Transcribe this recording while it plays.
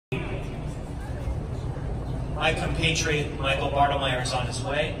My compatriot Michael Bartelmeyer is on his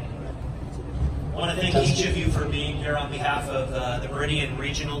way. I want to thank each of you for being here on behalf of the Meridian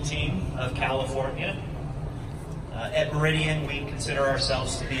Regional Team of California. At Meridian, we consider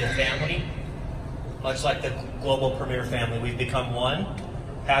ourselves to be a family. Much like the global Premier family, we've become one.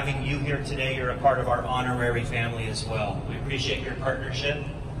 Having you here today, you're a part of our honorary family as well. We appreciate your partnership.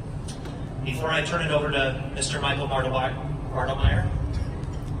 Before I turn it over to Mr. Michael Bartelmeyer.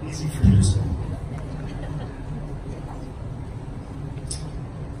 Easy for you to say.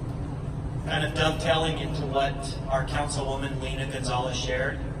 Kind of dovetailing into what our councilwoman Lena Gonzalez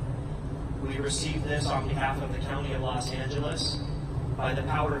shared, we received this on behalf of the County of Los Angeles by the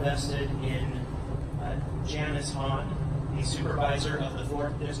power vested in Janice Hahn, the supervisor of the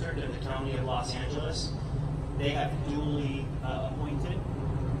 4th District of the County of Los Angeles. They have duly appointed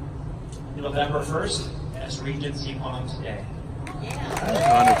November 1st as Regency Palms Day.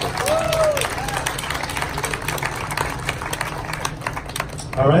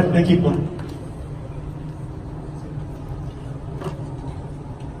 All right, thank you.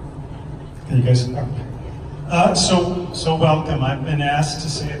 Can you guys? So welcome. I've been asked to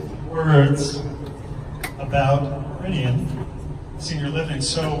say a few words about Meridian Senior Living.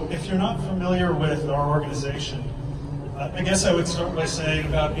 So if you're not familiar with our organization, I guess I would start by saying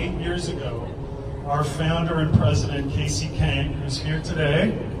about 8 years ago, our founder and president, Casey Kang, who's here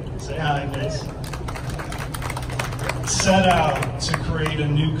today, say hi, Casey, set out to create a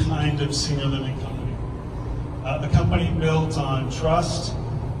new kind of senior living company. A company built on trust,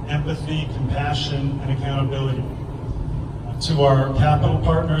 empathy, compassion, and accountability. To our capital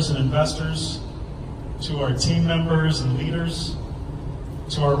partners and investors, to our team members and leaders,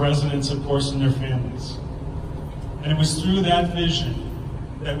 to our residents, of course, and their families. And it was through that vision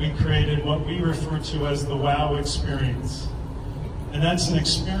that we created what we refer to as the WOW experience. And that's an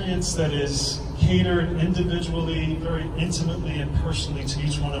experience that is catered individually, very intimately and personally to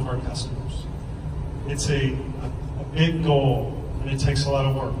each one of our customers. It's a big goal, and it takes a lot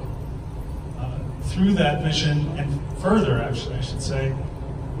of work. Through that vision, and further actually I should say,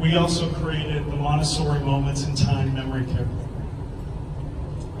 we also created the Montessori Moments in Time Memory Care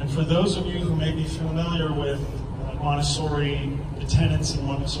Program. And for those of you who may be familiar with Montessori, the tenets in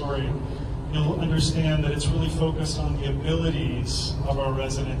Montessori, you'll understand that it's really focused on the abilities of our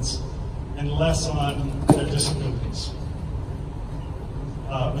residents and less on their disabilities,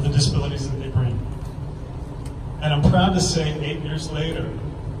 or the disabilities that they bring. And I'm proud to say 8 years later,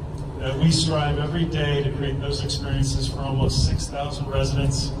 that we strive every day to create those experiences for almost 6,000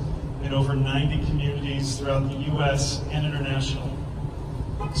 residents in over 90 communities throughout the U.S. and internationally.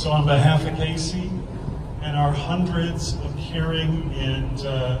 So on behalf of Casey and our hundreds of caring and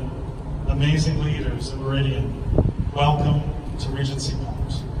amazing leaders in Meridian, welcome to Regency Palms.